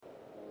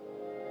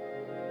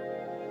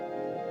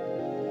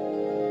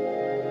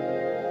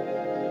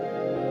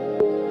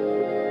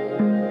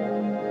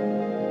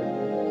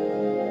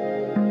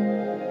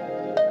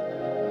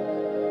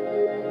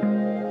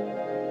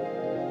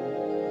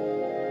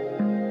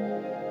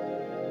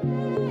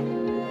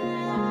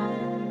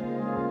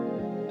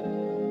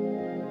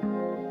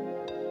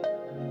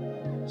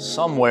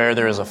Somewhere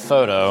there is a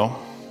photo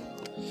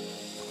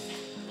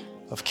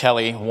of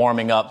Kelly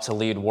warming up to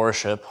lead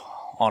worship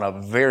on a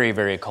very,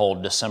 very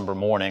cold December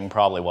morning,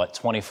 probably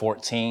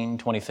 2014,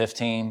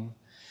 2015,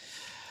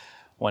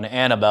 when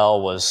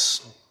Annabelle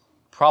was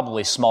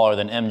probably smaller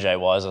than MJ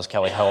was, as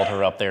Kelly held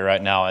her up there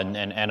right now, and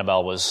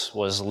Annabelle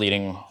was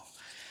leading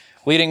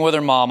with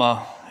her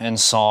mama in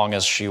song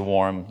as she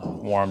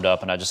warmed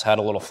up, and I just had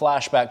a little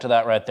flashback to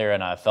that right there,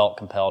 and I felt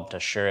compelled to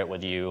share it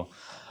with you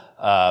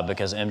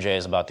because MJ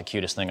is about the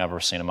cutest thing I've ever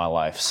seen in my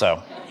life.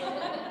 So,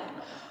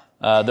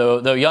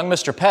 though young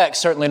Mr. Peck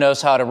certainly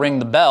knows how to ring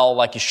the bell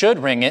like you should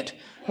ring it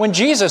when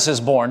Jesus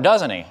is born,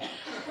 doesn't he?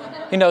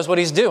 He knows what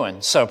he's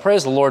doing. So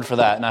praise the Lord for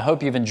that. And I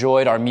hope you've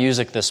enjoyed our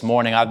music this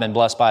morning. I've been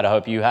blessed by it. I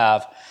hope you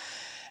have.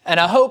 And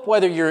I hope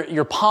whether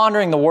you're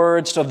pondering the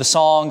words of the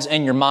songs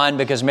in your mind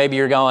because maybe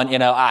you're going,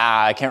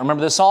 I can't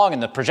remember this song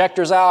and the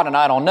projector's out and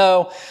I don't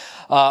know.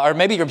 Or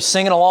maybe you're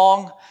singing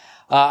along.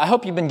 I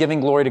hope you've been giving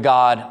glory to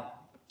God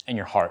in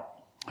your heart.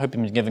 I hope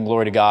you've been giving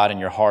glory to God in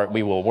your heart.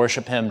 We will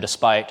worship Him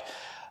despite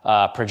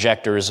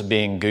projectors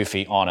being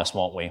goofy on us,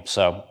 won't we?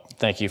 So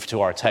thank you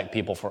to our tech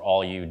people for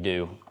all you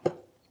do.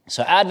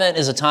 So Advent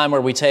is a time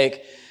where we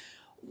take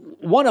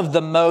one of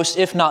the most,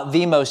 if not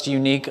the most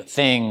unique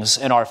things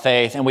in our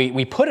faith, and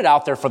we put it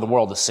out there for the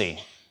world to see.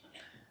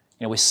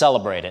 We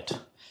celebrate it.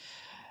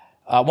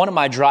 One of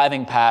my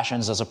driving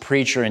passions as a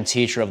preacher and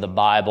teacher of the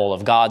Bible,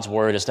 of God's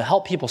Word, is to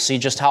help people see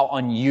just how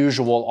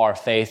unusual our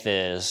faith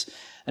is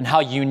and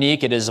how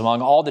unique it is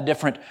among all the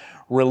different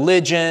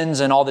religions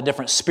and all the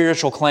different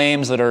spiritual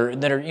claims that are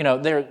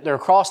they're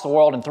across the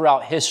world and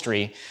throughout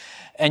history.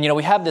 And,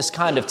 we have this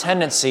kind of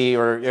tendency,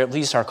 or at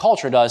least our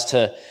culture does,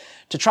 to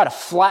try to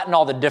flatten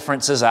all the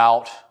differences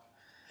out,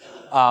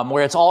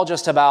 where it's all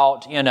just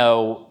about,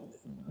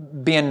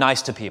 being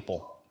nice to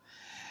people.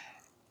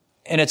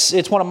 And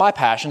it's one of my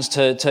passions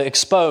to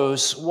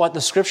expose what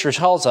the Scripture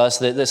tells us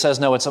that says,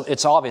 no,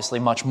 it's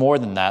obviously much more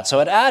than that. So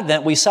at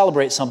Advent, we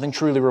celebrate something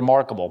truly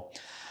remarkable.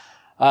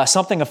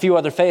 Something a few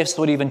other faiths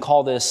would even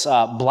call this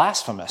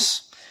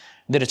blasphemous.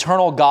 That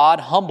eternal God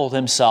humbled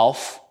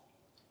Himself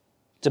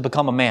to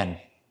become a man.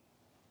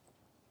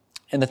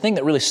 And the thing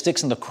that really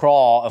sticks in the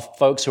craw of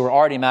folks who are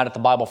already mad at the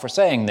Bible for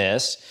saying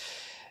this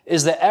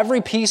is that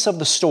every piece of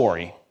the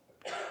story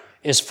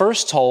is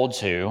first told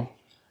to,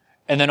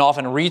 and then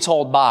often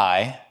retold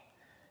by,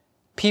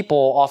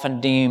 people often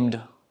deemed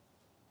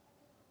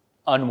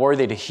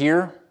unworthy to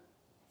hear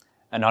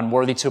and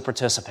unworthy to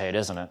participate,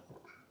 isn't it?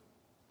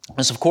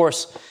 And so, of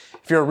course,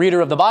 if you're a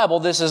reader of the Bible,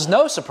 this is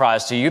no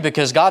surprise to you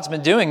because God's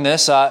been doing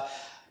this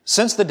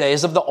since the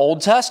days of the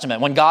Old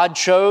Testament. When God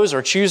chose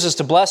or chooses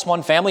to bless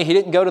one family, He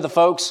didn't go to the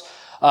folks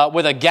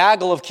with a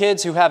gaggle of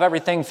kids who have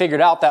everything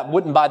figured out. That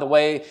wouldn't, by the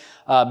way,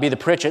 be the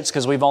Pritchett's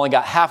because we've only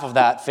got half of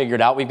that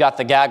figured out. We've got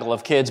the gaggle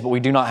of kids, but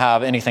we do not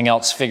have anything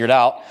else figured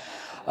out.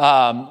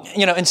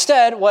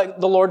 Instead, what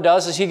the Lord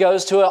does is He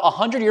goes to a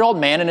 100-year-old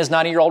man and his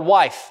 90-year-old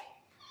wife.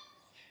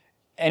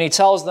 And He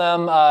tells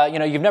them,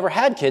 you've never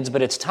had kids,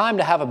 but it's time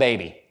to have a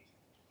baby.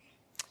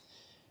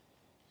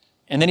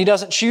 And then He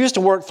doesn't choose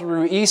to work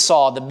through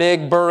Esau, the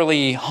big,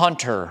 burly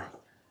hunter.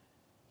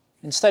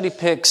 Instead, He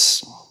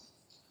picks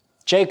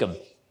Jacob,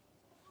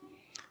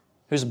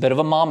 who's a bit of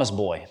a mama's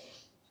boy.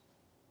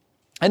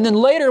 And then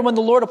later, when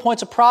the Lord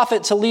appoints a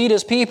prophet to lead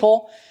His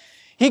people,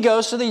 He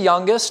goes to the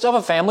youngest of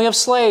a family of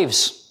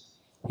slaves.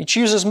 He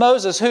chooses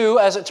Moses, who,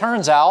 as it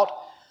turns out,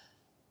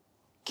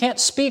 can't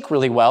speak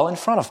really well in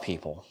front of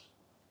people.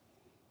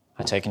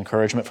 I take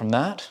encouragement from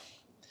that.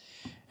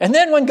 And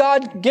then when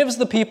God gives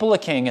the people a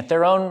king at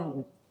their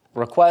own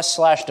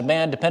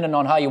request/demand, depending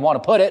on how you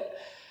want to put it,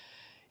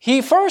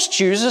 He first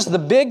chooses the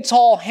big,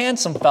 tall,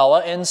 handsome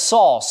fella in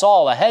Saul.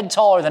 Saul, a head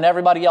taller than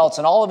everybody else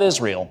in all of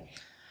Israel.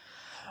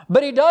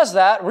 But He does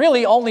that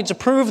really only to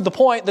prove the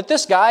point that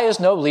this guy is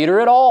no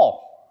leader at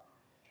all.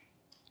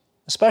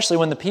 Especially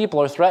when the people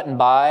are threatened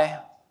by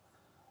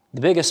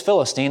the biggest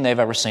Philistine they've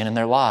ever seen in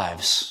their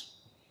lives.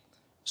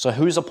 So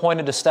who's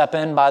appointed to step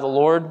in by the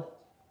Lord?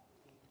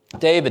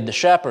 David, the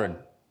shepherd,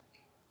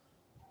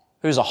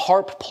 who's a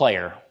harp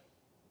player.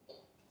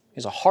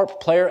 He's a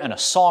harp player and a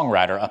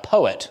songwriter, a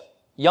poet,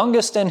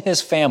 youngest in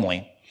his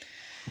family.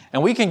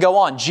 And we can go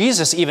on.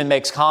 Jesus even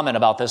makes comment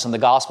about this in the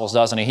Gospels,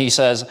 doesn't he? He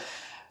says,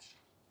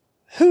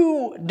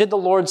 who did the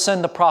Lord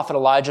send the prophet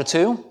Elijah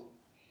to?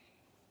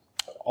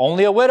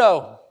 Only a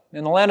widow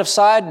in the land of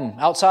Sidon,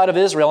 outside of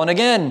Israel. And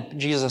again,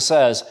 Jesus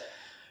says,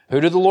 who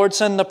did the Lord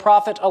send the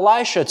prophet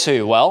Elisha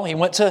to? Well, He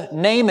went to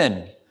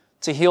Naaman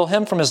to heal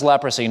him from his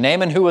leprosy.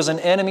 Naaman, who was an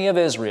enemy of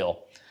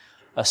Israel,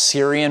 a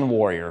Syrian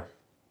warrior.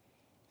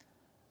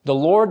 The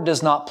Lord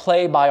does not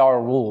play by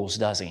our rules,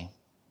 does He?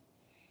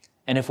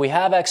 And if we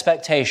have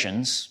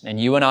expectations, and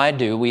you and I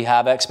do, we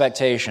have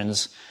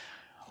expectations,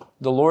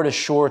 the Lord is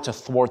sure to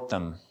thwart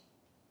them.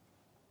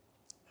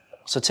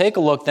 So take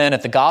a look then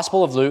at the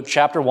Gospel of Luke,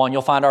 chapter 1.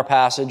 You'll find our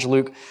passage,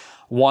 Luke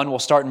 1. We'll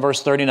start in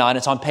verse 39.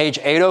 It's on page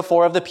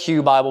 804 of the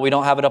Pew Bible. We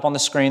don't have it up on the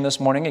screen this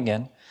morning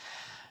again.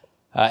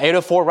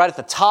 804, right at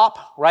the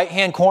top,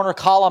 right-hand corner,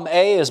 column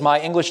A, as my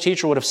English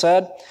teacher would have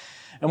said.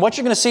 And what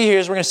you're going to see here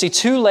is we're going to see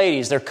two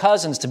ladies, they're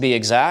cousins to be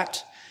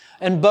exact,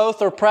 and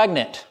both are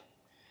pregnant.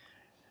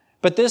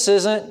 But this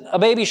isn't a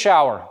baby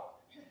shower.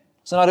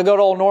 It's not a good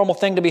old normal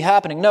thing to be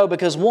happening. No,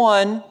 because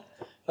one,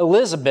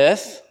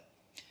 Elizabeth,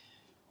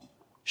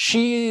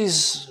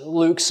 she's,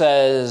 Luke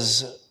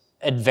says,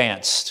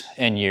 advanced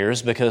in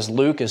years because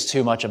Luke is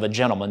too much of a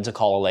gentleman to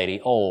call a lady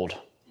old.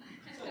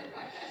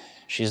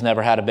 She's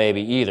never had a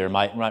baby either.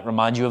 Might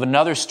remind you of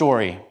another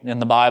story in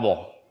the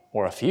Bible,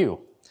 or a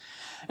few.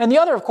 And the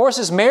other, of course,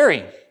 is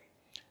Mary,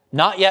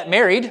 not yet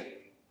married,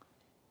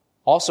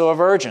 also a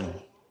virgin.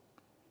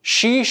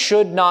 She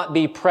should not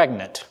be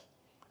pregnant.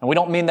 And we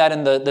don't mean that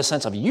in the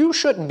sense of you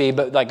shouldn't be,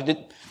 but like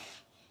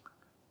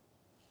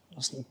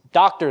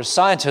doctors,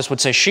 scientists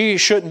would say she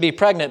shouldn't be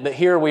pregnant, but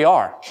here we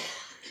are.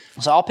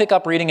 So I'll pick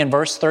up reading in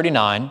verse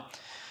 39,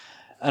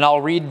 and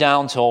I'll read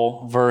down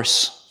till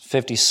verse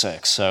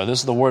 56. So this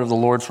is the word of the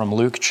Lord from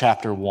Luke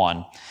chapter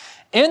 1.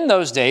 In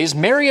those days,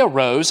 Mary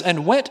arose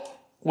and went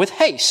with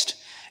haste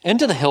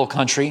into the hill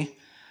country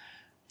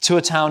to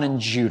a town in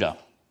Judah.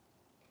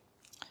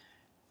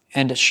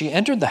 And she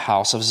entered the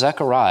house of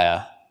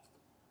Zechariah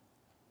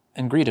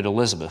and greeted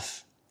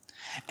Elizabeth.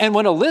 And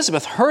when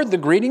Elizabeth heard the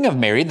greeting of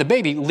Mary, the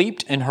baby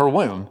leaped in her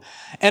womb.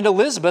 And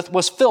Elizabeth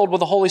was filled with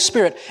the Holy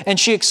Spirit, and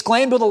she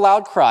exclaimed with a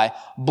loud cry,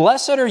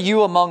 "Blessed are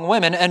you among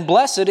women, and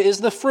blessed is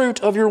the fruit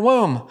of your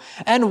womb.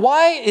 And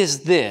why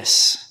is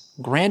this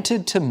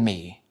granted to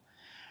me,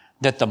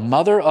 that the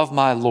mother of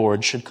my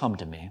Lord should come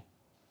to me?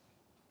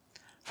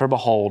 For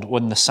behold,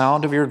 when the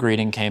sound of your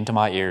greeting came to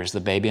my ears, the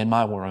baby in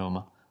my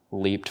womb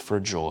leaped for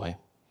joy.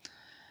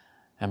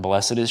 And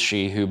blessed is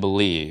she who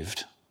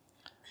believed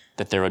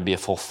that there would be a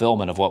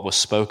fulfillment of what was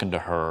spoken to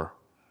her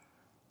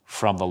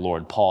from the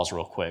Lord." Pause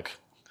real quick.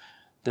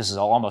 This is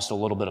almost a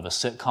little bit of a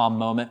sitcom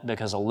moment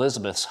because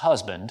Elizabeth's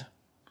husband,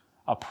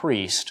 a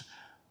priest,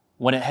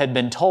 when it had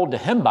been told to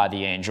him by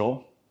the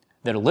angel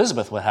that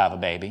Elizabeth would have a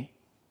baby,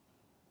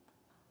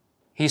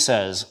 he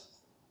says,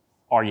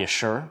 "Are you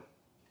sure?"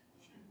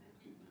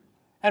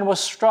 And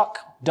was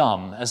struck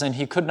dumb, as in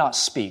he could not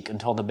speak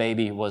until the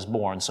baby was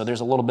born. So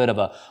there's a little bit of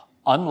a,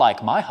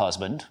 unlike my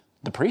husband,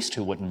 the priest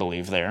who wouldn't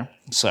believe there.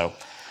 So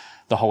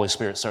the Holy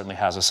Spirit certainly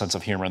has a sense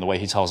of humor in the way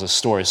he tells his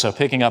story. So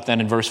picking up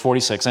then in verse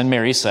 46, and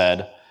Mary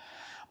said,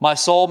 "My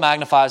soul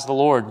magnifies the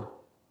Lord,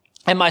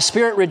 and my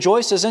spirit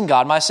rejoices in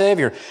God my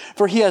Savior,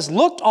 for he has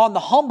looked on the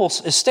humble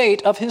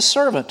estate of his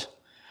servant.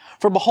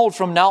 For behold,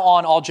 from now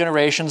on all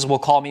generations will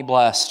call me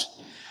blessed.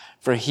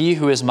 For he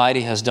who is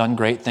mighty has done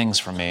great things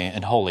for me,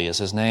 and holy is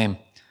his name.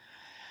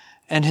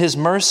 And his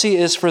mercy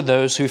is for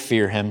those who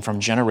fear him from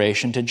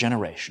generation to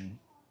generation.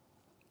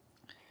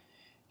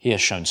 He has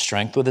shown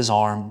strength with his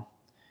arm.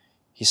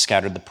 He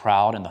scattered the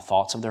proud in the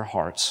thoughts of their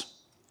hearts.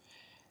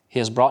 He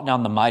has brought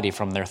down the mighty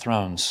from their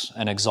thrones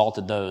and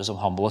exalted those of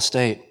humble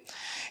estate.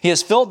 He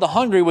has filled the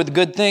hungry with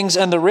good things,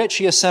 and the rich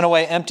he has sent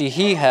away empty.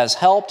 He has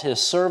helped his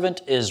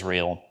servant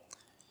Israel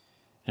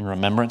in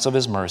remembrance of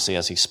his mercy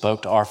as he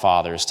spoke to our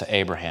fathers, to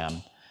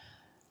Abraham,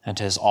 and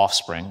to his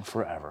offspring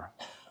forever."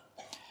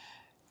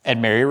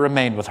 And Mary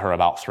remained with her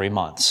about 3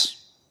 months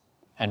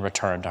and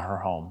returned to her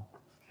home.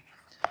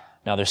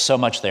 Now, there's so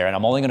much there, and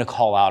I'm only going to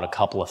call out a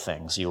couple of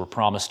things. You were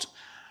promised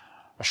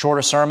a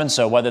shorter sermon,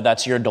 so whether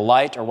that's your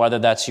delight or whether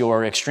that's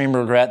your extreme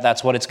regret,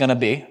 that's what it's going to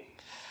be.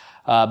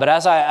 But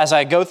as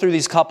I go through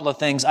these couple of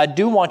things, I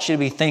do want you to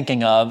be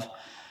thinking of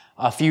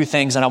a few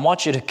things, and I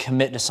want you to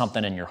commit to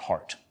something in your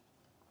heart.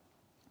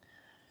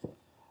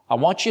 I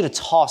want you to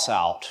toss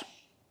out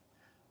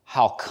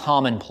how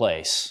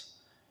commonplace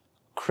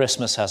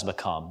Christmas has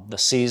become, the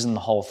season,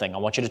 the whole thing. I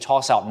want you to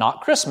toss out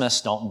not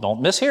Christmas,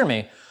 don't mishear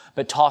me,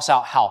 but toss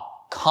out how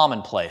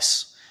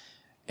commonplace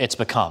it's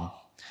become.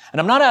 And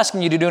I'm not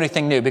asking you to do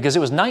anything new because it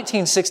was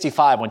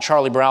 1965 when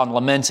Charlie Brown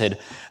lamented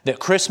that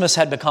Christmas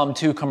had become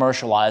too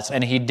commercialized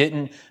and he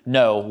didn't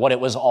know what it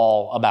was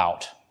all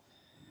about.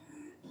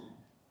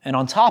 And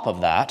on top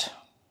of that,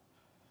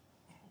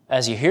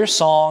 as you hear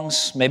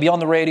songs, maybe on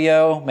the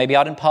radio, maybe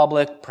out in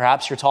public,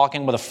 perhaps you're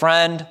talking with a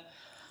friend,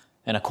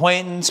 an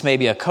acquaintance,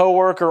 maybe a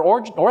coworker,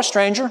 or a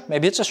stranger,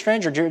 maybe it's a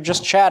stranger you're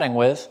just chatting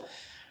with,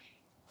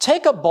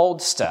 take a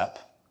bold step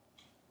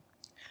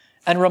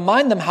and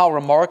remind them how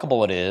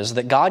remarkable it is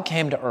that God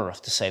came to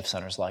earth to save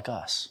sinners like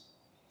us.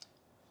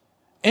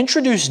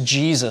 Introduce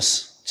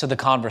Jesus to the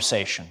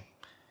conversation.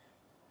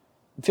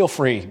 Feel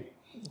free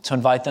to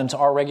invite them to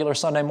our regular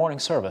Sunday morning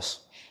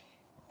service,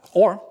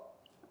 or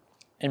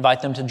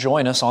invite them to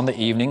join us on the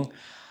evening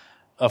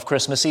of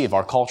Christmas Eve.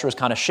 Our culture has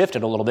kind of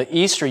shifted a little bit.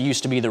 Easter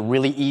used to be the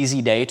really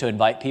easy day to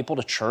invite people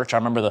to church. I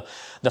remember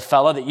the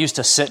fella that used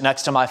to sit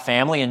next to my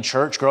family in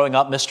church growing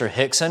up, Mr.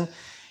 Hickson.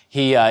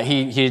 He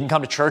didn't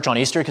come to church on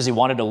Easter because he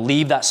wanted to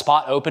leave that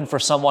spot open for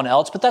someone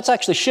else, but that's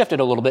actually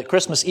shifted a little bit.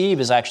 Christmas Eve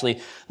is actually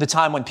the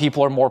time when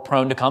people are more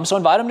prone to come, so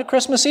invite them to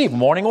Christmas Eve,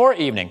 morning or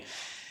evening.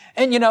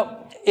 And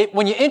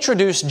when you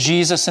introduce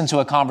Jesus into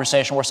a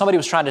conversation where somebody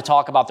was trying to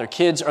talk about their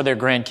kids or their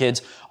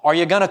grandkids, are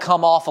you going to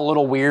come off a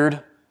little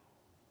weird?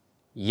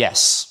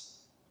 Yes.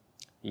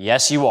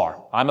 Yes, you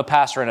are. I'm a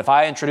pastor, and if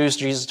I introduce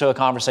Jesus to a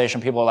conversation,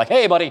 people are like,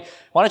 hey, buddy,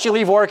 why don't you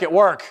leave work at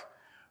work?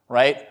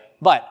 Right?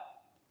 But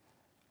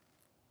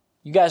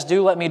you guys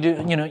do let me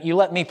you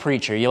let me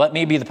preach here. You let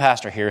me be the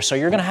pastor here. So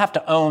you're going to have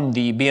to own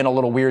the being a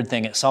little weird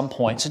thing at some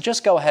point. So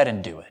just go ahead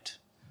and do it.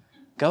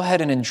 Go ahead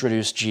and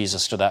introduce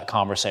Jesus to that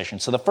conversation.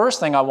 So the first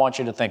thing I want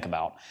you to think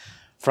about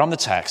from the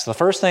text, the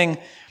first thing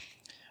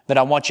that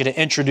I want you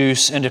to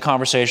introduce into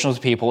conversation with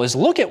people is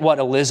look at what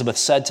Elizabeth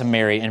said to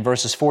Mary in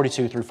verses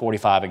 42 through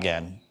 45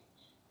 again.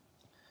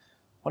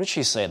 What did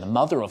she say? The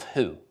mother of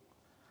who?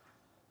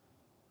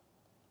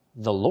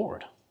 The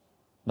Lord.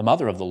 The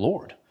mother of the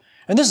Lord.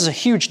 And this is a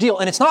huge deal,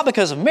 and it's not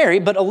because of Mary,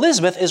 but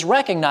Elizabeth is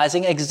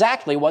recognizing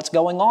exactly what's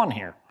going on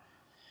here.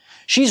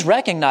 She's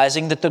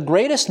recognizing that the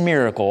greatest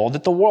miracle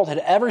that the world had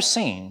ever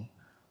seen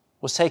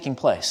was taking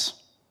place.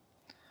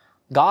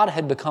 God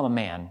had become a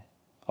man,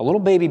 a little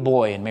baby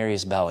boy in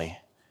Mary's belly.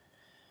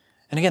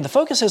 And again, the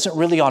focus isn't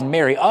really on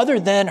Mary, other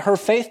than her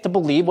faith to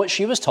believe what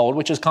she was told,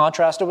 which is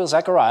contrasted with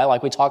Zechariah,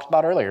 like we talked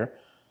about earlier.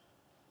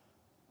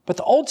 But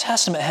the Old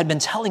Testament had been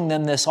telling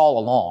them this all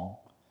along.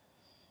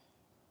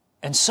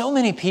 And so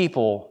many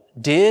people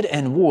did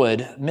and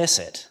would miss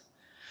it.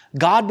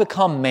 God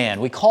become man.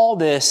 We call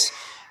this,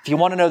 if you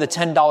want to know the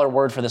 $10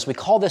 word for this, we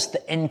call this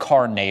the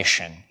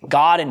incarnation.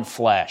 God in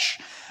flesh.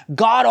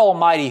 God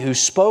Almighty, who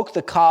spoke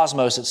the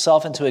cosmos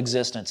itself into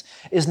existence,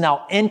 is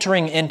now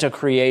entering into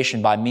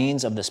creation by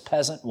means of this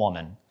peasant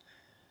woman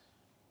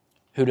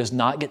who does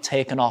not get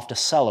taken off to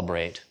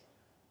celebrate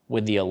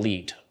with the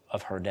elite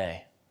of her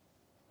day.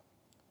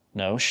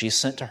 No, she's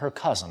sent to her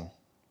cousin,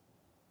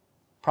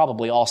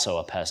 probably also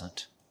a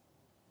peasant.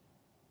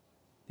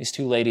 These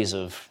two ladies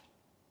of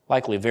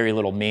likely very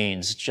little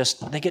means,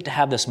 they get to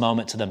have this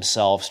moment to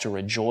themselves to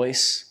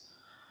rejoice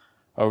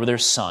over their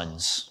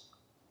sons.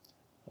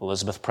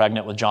 Elizabeth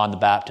pregnant with John the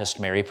Baptist,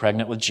 Mary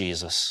pregnant with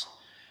Jesus,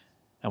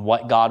 and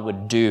what God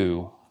would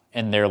do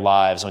in their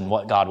lives and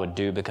what God would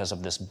do because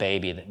of this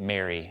baby that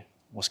Mary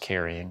was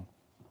carrying.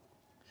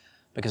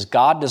 Because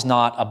God does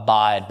not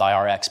abide by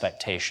our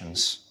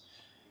expectations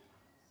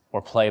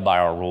or play by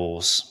our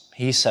rules.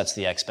 He sets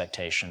the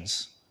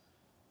expectations.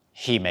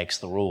 He makes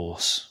the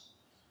rules.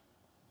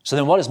 So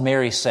then what does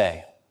Mary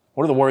say?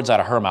 What are the words out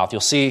of her mouth?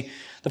 You'll see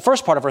the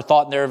first part of her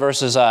thought in there,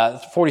 verses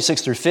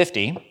 46 through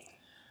 50.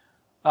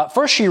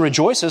 First, she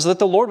rejoices that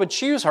the Lord would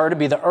choose her to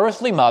be the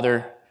earthly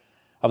mother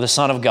of the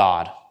Son of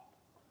God.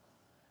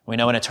 We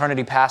know in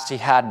eternity past he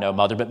had no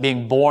mother, but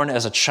being born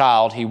as a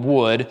child, he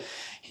would.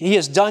 He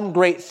has done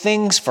great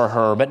things for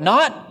her, but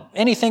not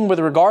anything with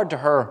regard to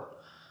her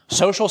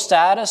social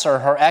status or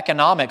her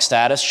economic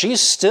status. She's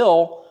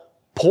still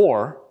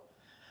poor.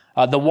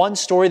 The one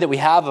story that we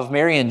have of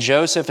Mary and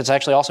Joseph, it's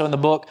actually also in the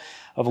book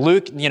of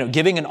Luke,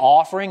 giving an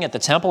offering at the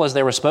temple as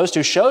they were supposed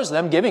to, shows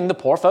them giving the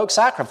poor folk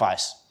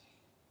sacrifice.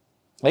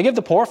 They give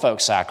the poor folk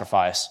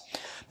sacrifice.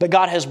 But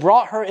God has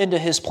brought her into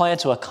his plan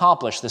to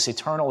accomplish this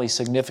eternally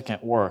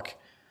significant work.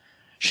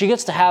 She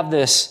gets to have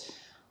this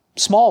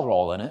small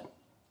role in it,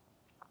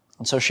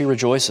 and so she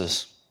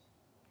rejoices.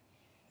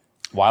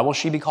 Why will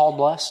she be called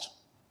blessed?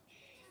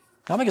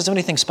 Not because of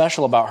anything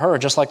special about her,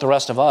 just like the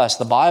rest of us.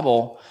 The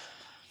Bible,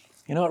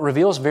 it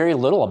reveals very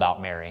little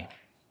about Mary.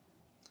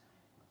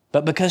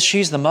 But because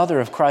she's the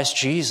mother of Christ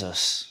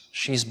Jesus,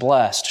 she's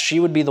blessed. She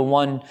would be the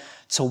one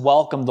to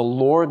welcome the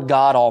Lord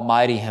God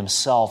Almighty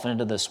himself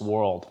into this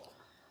world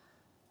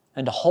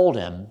and to hold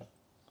him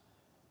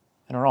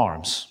in her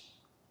arms.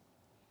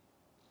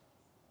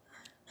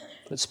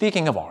 But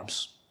speaking of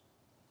arms,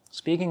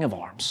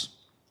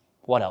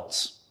 what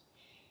else?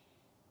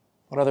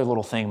 What other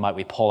little thing might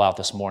we pull out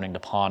this morning to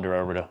ponder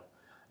over, to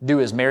do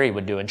as Mary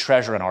would do and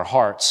treasure in our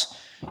hearts?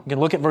 You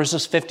can look at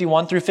verses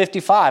 51 through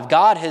 55.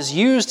 God has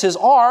used his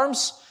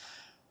arms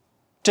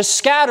to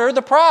scatter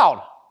the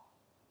proud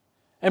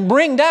and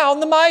bring down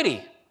the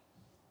mighty.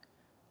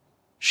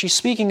 She's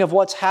speaking of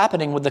what's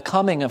happening with the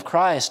coming of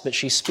Christ, but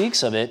she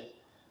speaks of it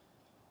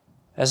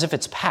as if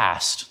it's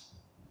past,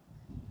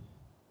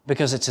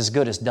 because it's as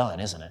good as done,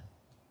 isn't it?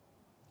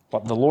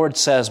 What the Lord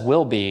says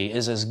will be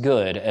is as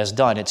good as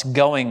done. It's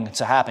going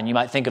to happen. You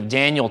might think of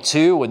Daniel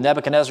 2 with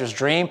Nebuchadnezzar's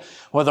dream,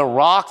 with a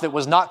rock that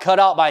was not cut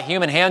out by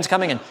human hands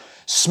coming and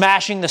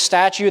smashing the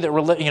statue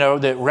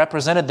that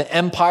represented the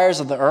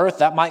empires of the earth.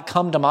 That might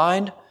come to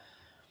mind.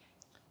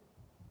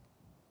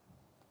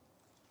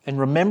 And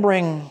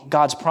remembering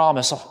God's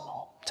promise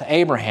to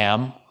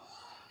Abraham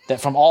that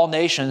from all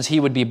nations he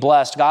would be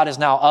blessed, God is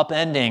now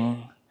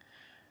upending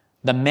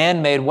the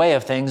man-made way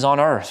of things on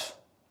earth.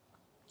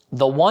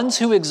 The ones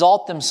who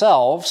exalt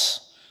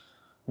themselves,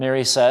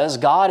 Mary says,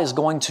 God is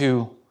going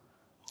to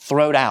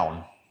throw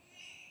down.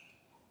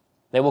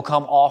 They will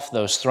come off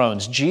those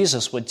thrones.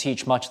 Jesus would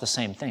teach much the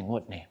same thing,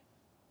 wouldn't he?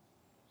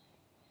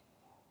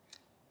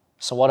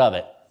 So what of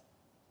it?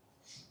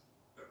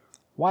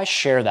 Why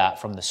share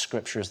that from the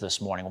Scriptures this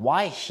morning?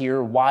 Why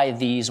hear? Why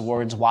these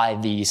words? Why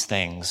these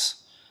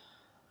things?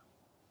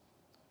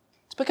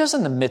 It's because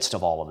in the midst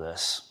of all of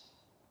this,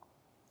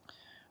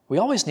 we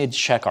always need to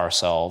check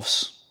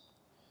ourselves,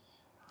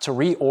 to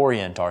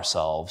reorient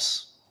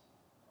ourselves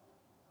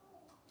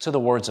to the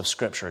words of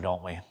Scripture,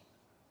 don't we?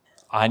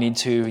 I need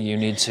to, you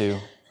need to.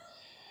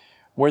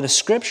 Where the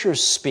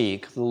Scriptures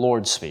speak, the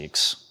Lord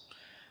speaks.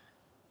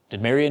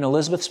 Did Mary and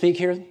Elizabeth speak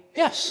here?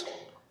 Yes.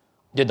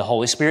 Did the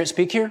Holy Spirit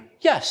speak here?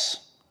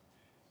 Yes.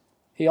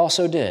 He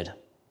also did.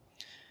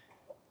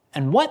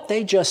 And what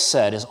they just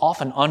said is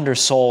often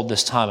undersold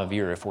this time of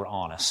year, if we're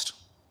honest.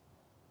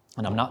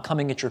 And I'm not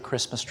coming at your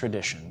Christmas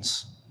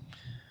traditions.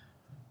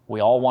 We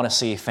all want to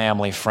see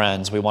family,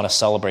 friends. We want to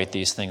celebrate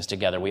these things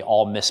together. We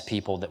all miss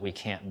people that we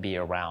can't be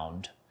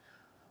around.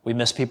 We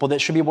miss people that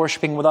should be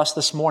worshiping with us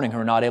this morning who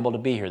are not able to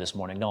be here this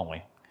morning, don't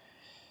we?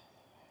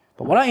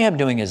 But what I am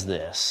doing is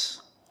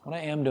this. What I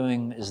am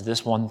doing is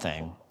this one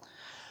thing.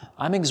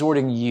 I'm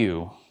exhorting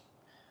you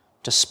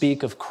to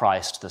speak of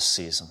Christ this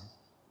season.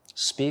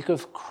 Speak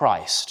of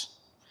Christ.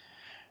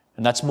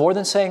 And that's more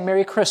than saying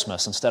Merry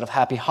Christmas instead of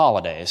Happy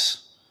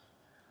Holidays.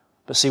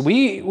 But see,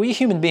 we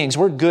human beings,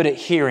 we're good at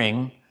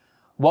hearing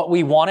what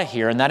we want to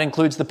hear, and that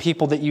includes the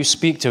people that you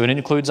speak to, and it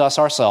includes us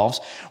ourselves.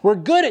 We're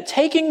good at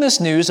taking this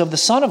news of the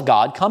Son of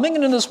God coming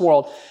into this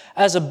world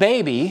as a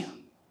baby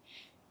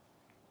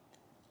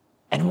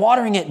and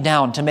watering it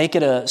down to make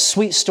it a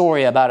sweet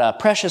story about a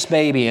precious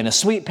baby and a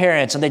sweet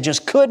parents, and they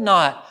just could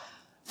not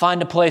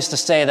find a place to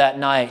stay that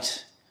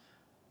night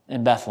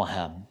in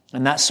Bethlehem.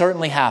 And that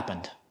certainly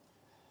happened.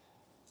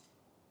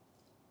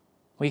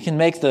 We can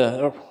make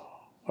the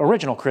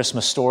original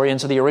Christmas story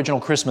into the original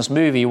Christmas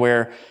movie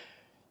where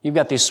you've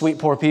got these sweet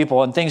poor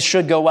people and things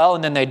should go well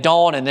and then they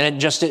don't, and then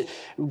just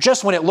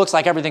when it looks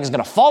like everything's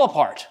going to fall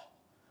apart,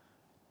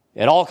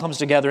 it all comes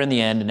together in the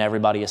end and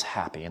everybody is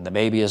happy and the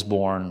baby is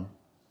born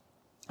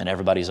and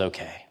everybody's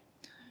okay.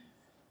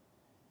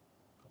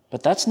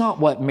 But that's not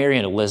what Mary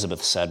and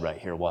Elizabeth said right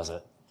here, was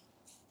it?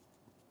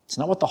 It's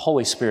not what the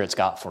Holy Spirit's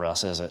got for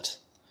us, is it?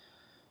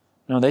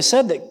 No, they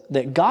said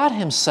that God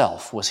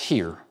Himself was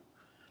here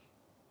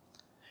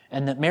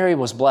and that Mary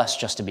was blessed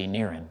just to be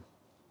near Him.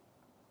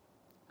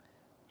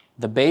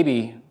 The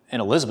baby in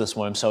Elizabeth's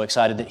womb so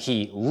excited that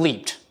he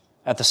leaped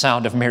at the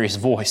sound of Mary's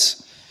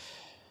voice.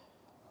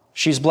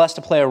 She's blessed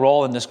to play a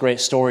role in this great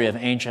story of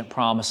ancient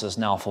promises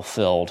now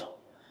fulfilled.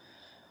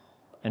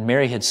 And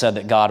Mary had said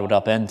that God would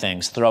upend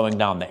things, throwing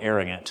down the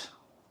arrogant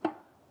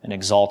and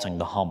exalting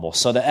the humble.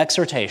 So the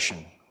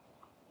exhortation,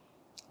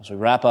 as we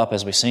wrap up,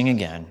 as we sing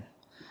again,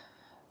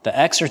 the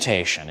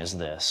exhortation is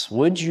this: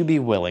 would you be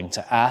willing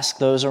to ask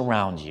those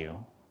around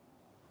you?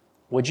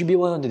 Would you be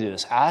willing to do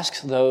this?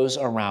 Ask those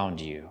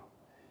around you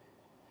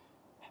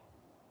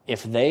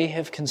if they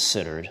have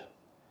considered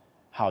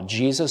how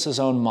Jesus'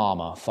 own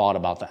mama thought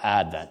about the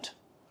advent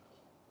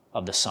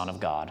of the Son of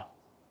God.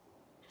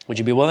 Would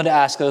you be willing to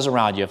ask those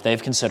around you if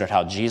they've considered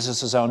how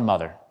Jesus' own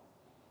mother,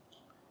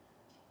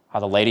 how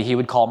the lady he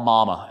would call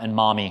mama and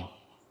mommy,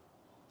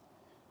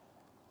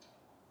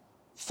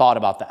 thought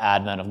about the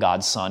advent of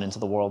God's Son into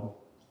the world?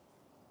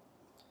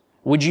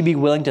 Would you be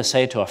willing to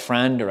say to a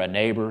friend or a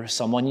neighbor,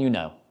 someone you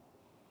know,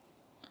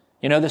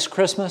 this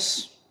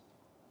Christmas,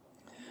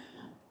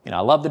 I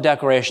love the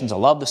decorations, I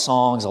love the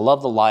songs, I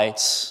love the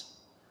lights,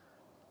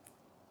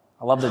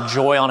 I love the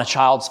joy on a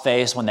child's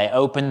face when they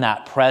open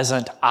that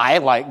present. I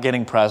like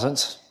getting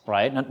presents,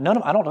 right? I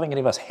don't think any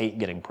of us hate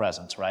getting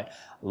presents, right?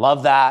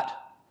 Love that.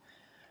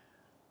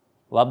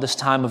 Love this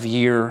time of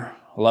year.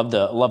 Love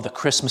the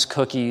Christmas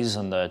cookies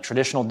and the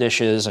traditional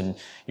dishes. And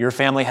your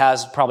family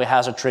probably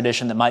has a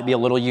tradition that might be a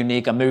little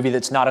unique, a movie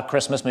that's not a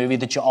Christmas movie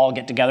that you all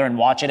get together and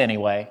watch it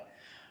anyway,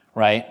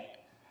 right?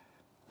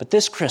 But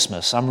this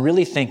Christmas, I'm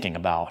really thinking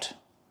about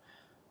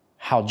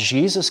how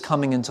Jesus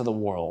coming into the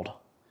world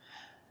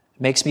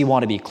makes me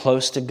want to be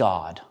close to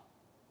God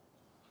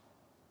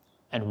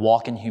and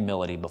walk in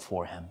humility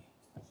before Him.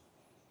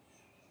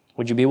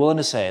 Would you be willing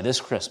to say, this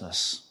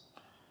Christmas,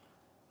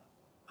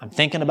 I'm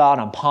thinking about,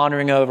 I'm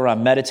pondering over,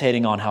 I'm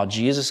meditating on how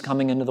Jesus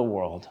coming into the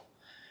world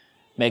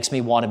makes me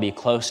want to be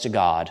close to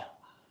God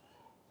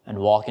and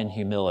walk in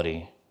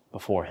humility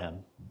before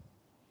Him?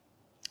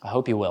 I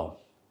hope you will.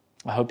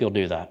 I hope you'll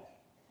do that.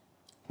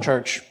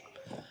 Church,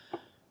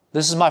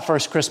 this is my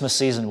first Christmas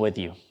season with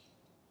you.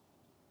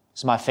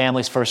 This is my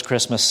family's first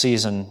Christmas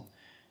season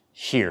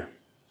here.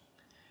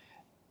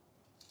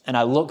 And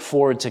I look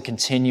forward to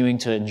continuing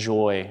to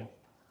enjoy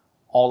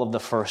all of the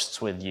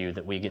firsts with you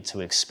that we get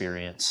to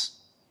experience.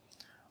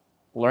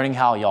 Learning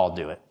how y'all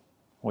do it,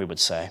 we would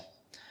say.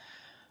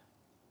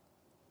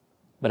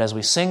 But as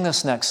we sing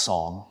this next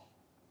song,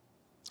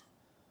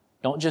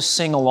 don't just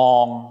sing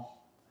along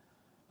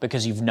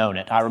because you've known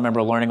it. I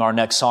remember learning our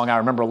next song. I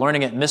remember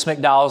learning it in Miss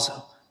McDowell's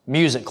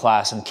music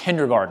class in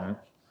kindergarten,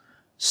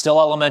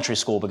 still elementary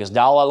school, because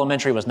Dowell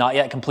Elementary was not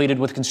yet completed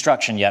with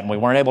construction yet, and we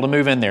weren't able to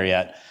move in there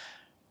yet.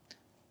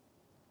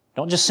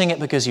 Don't just sing it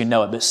because you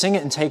know it, but sing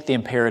it and take the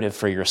imperative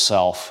for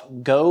yourself.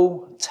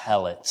 Go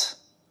tell it.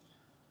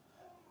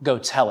 Go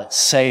tell it.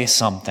 Say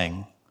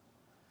something.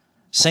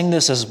 Sing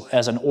this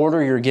as an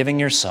order you're giving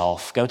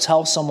yourself. Go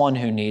tell someone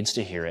who needs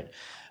to hear it.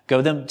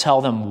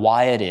 Tell them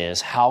why it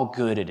is, how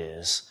good it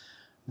is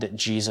that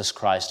Jesus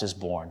Christ is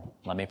born.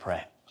 Let me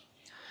pray.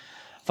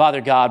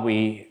 Father God,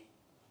 we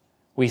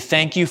We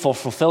thank you for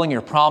fulfilling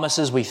your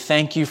promises. We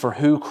thank you for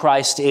who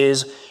Christ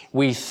is.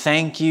 We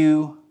thank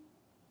you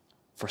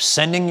for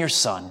sending your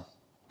Son.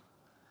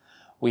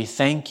 We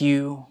thank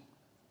you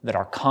that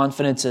our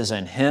confidence is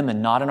in Him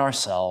and not in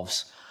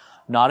ourselves,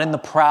 not in the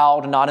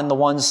proud, not in the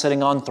ones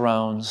sitting on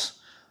thrones,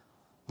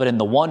 but in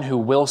the one who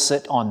will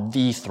sit on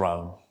the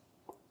throne,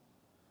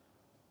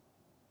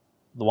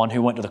 the one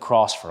who went to the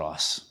cross for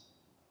us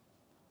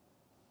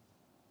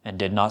and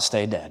did not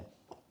stay dead.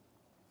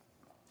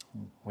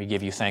 We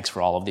give you thanks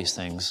for all of these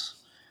things.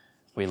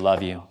 We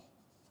love you.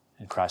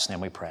 In Christ's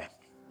name we pray.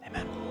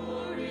 Amen.